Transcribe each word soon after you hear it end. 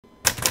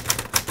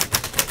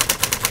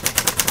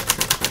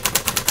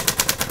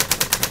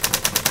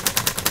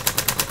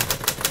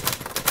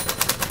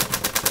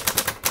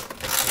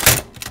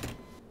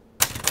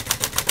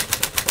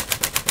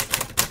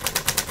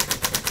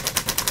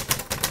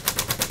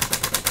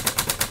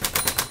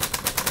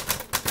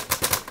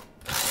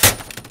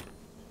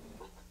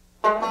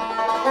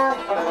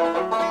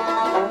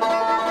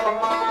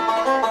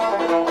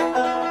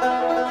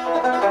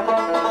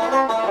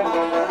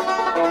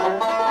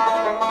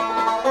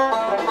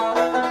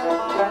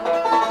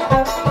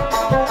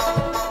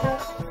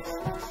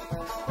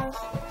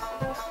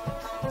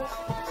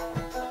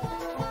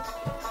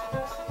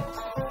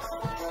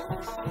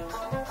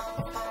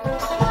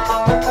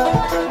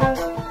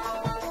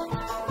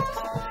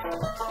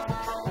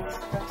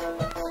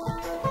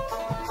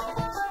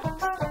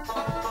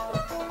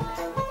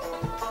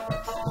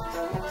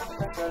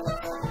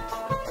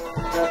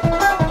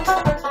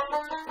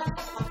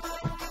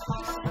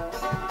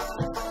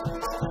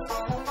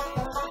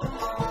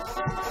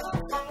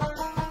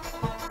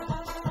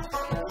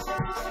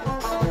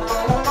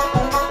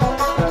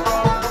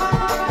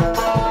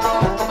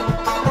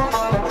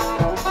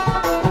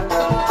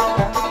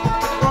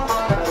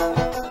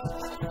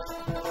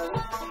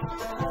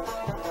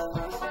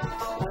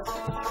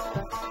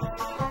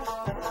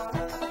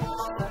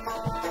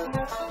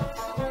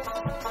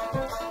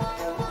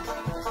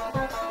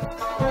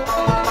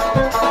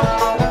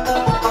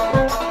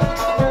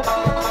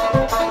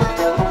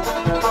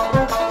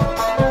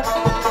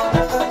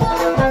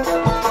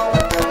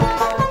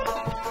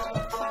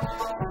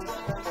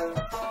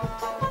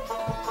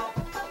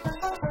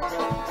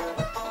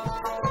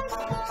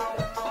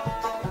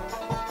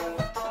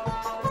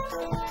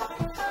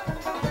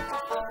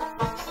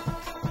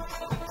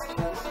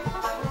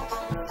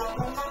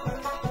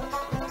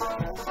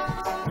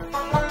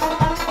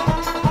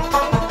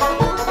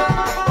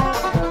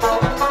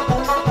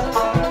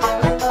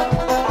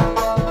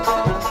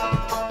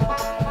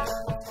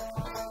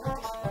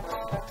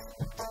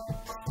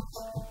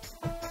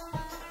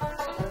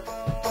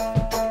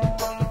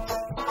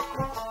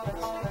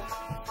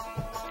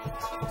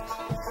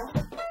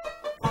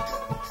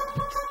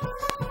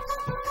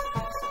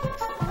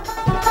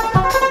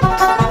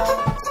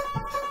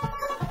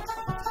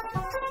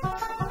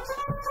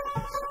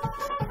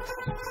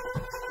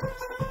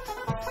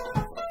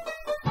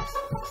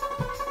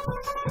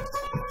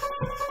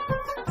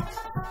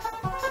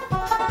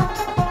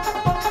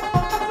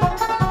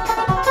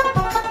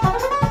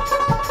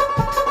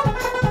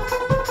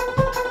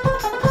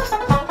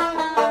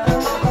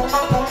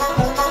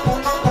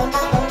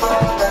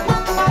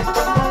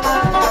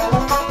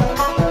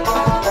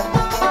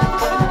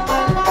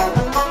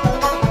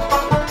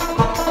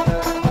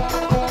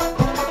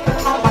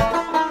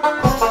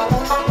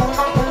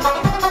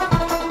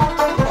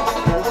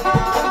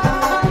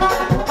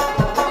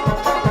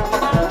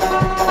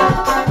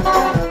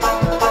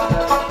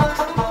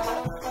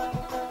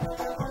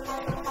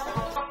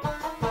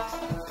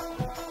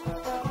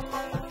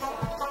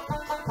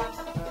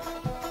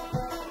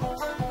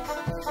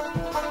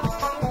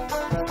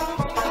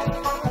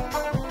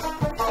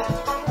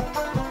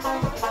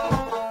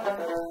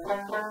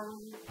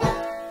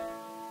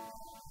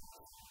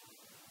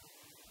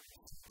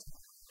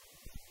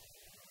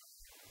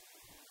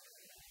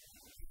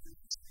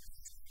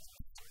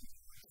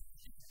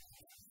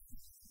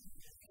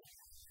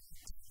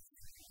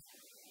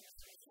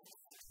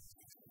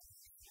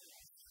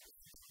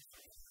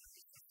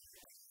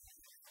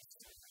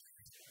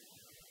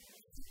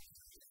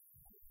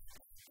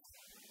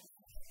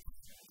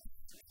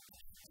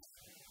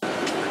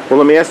Well,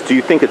 let me ask, do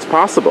you think it's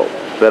possible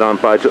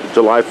that by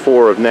July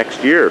 4 of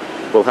next year,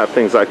 we'll have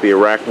things like the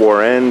Iraq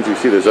War ends? You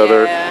see there's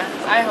other... Yeah,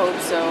 I hope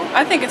so.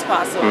 I think it's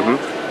possible.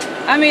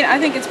 I mean, I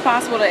think it's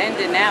possible to end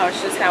it now.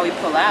 It's just how we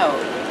pull out.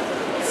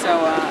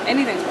 So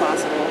anything's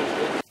possible.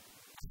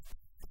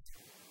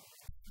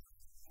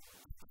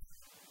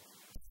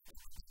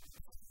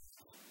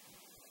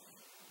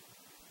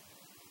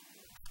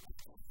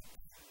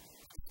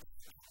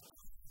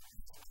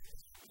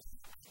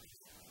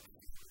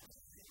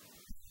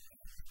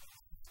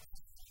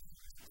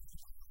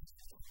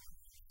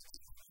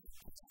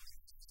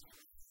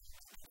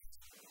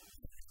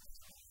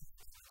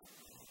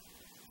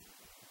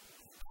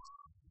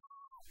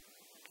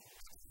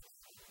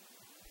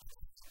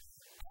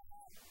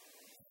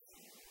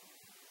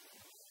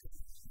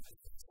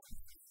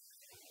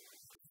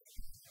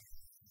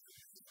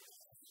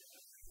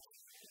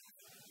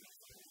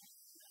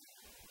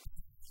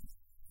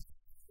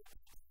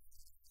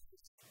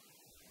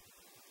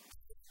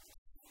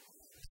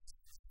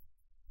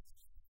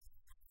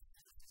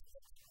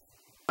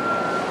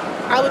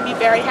 I would be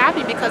very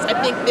happy because I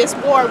think this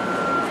war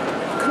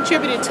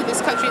contributed to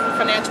this country's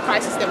financial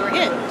crisis that we're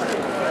in.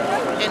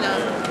 And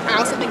I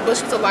also think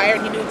Bush was a liar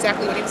and he knew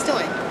exactly what he was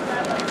doing.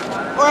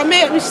 Or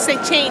maybe we should say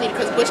Cheney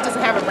because Bush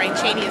doesn't have a brain.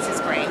 Cheney is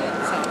his brain.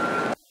 So.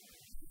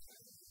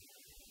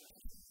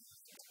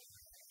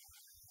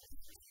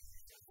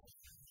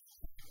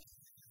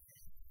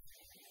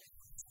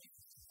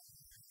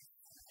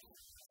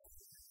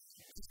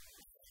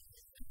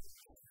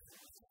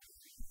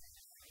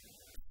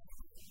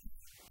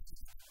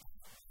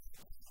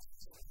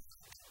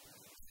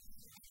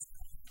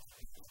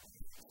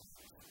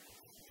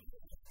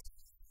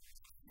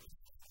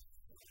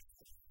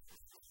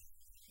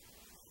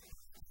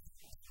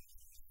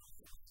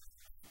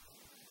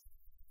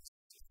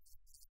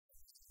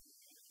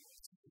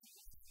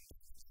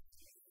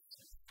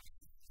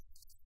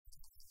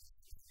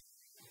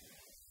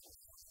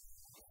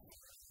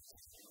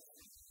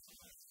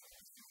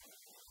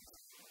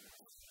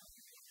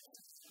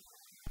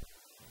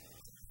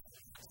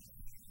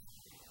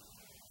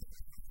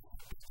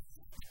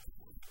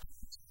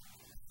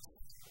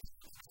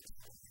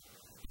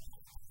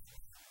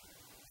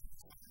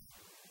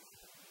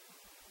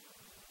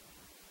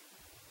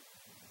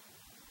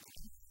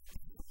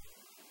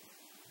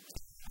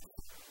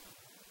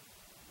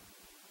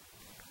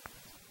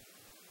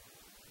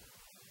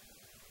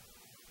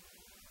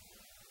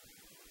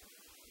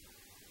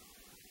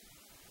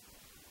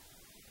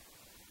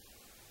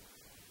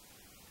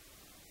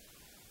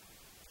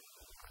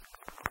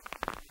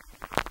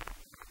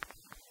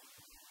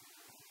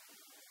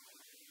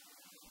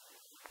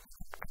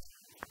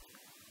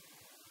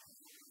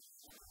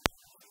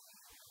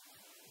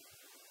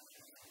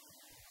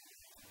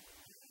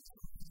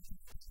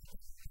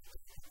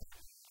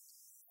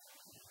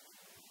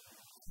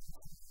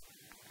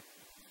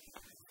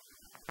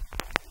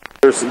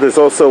 There's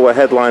also a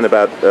headline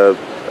about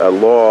a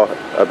law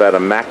about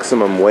a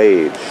maximum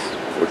wage,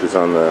 which is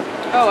on the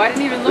Oh, I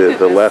didn't even look at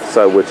the this. left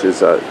side, which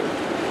is What's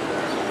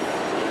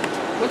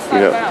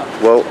that about?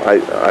 well,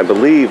 I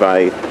believe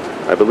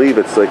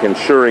it's like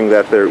ensuring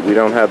that we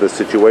don't have the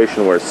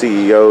situation where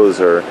CEOs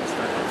are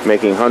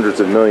making hundreds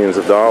of millions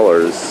of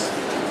dollars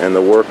and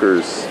the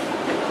workers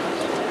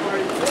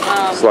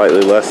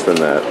slightly less than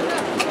that.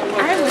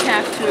 I would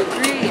have to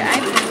agree.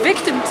 I'm a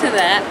victim to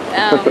that.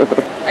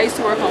 I used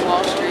to work on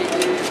Wall Street,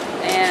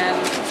 and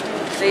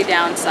they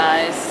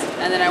downsized.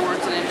 And then I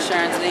worked in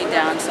insurance, and they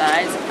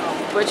downsized.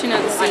 But you know,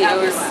 the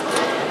CEOs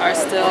are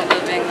still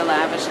living the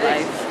lavish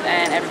life,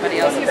 and everybody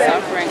else is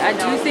suffering. I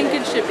do think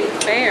it should be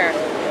fair.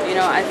 You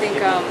know, I think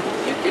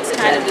it's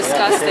kind of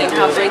disgusting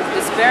how great the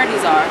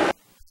disparities are.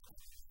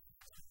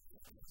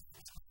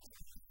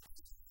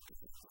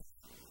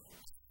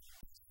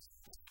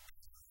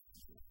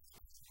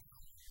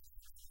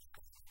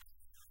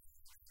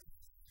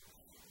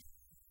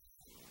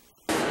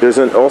 There's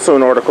also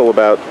an article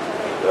about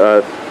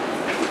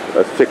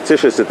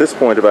fictitious at this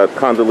point about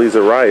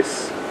Condoleezza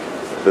Rice,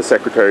 the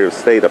Secretary of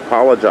State,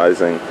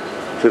 apologizing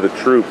to the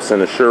troops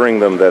and assuring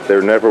them that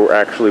there never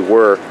actually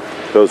were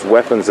those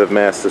weapons of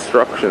mass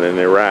destruction in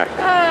Iraq.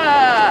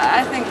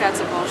 I think that's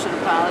a bullshit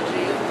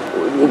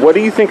apology. What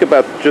do you think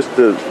about just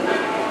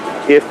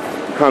if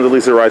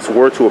Condoleezza Rice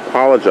were to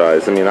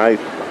apologize? I mean, I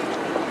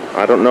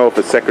don't know if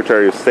a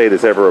Secretary of State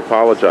has ever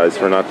apologized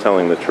for not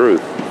telling the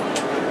truth.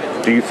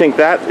 Do you think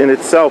that in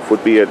itself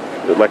would be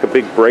like a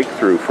big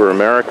breakthrough for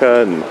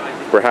America and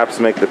perhaps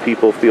make the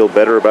people feel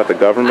better about the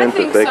government? I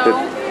think so.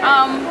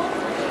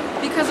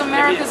 Because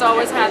America's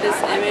always had this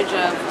image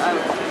of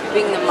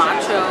being the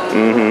macho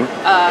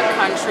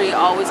country,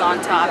 always on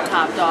top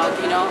dog,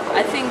 you know.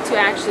 I think to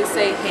actually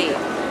say, hey,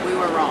 we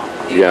were wrong,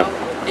 you know,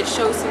 it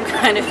shows some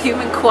kind of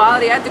human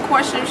quality. I had to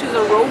question if she was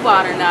a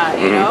robot or not,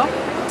 you know,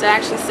 to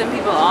actually send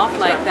people off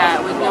like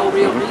that with no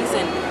real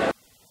reason.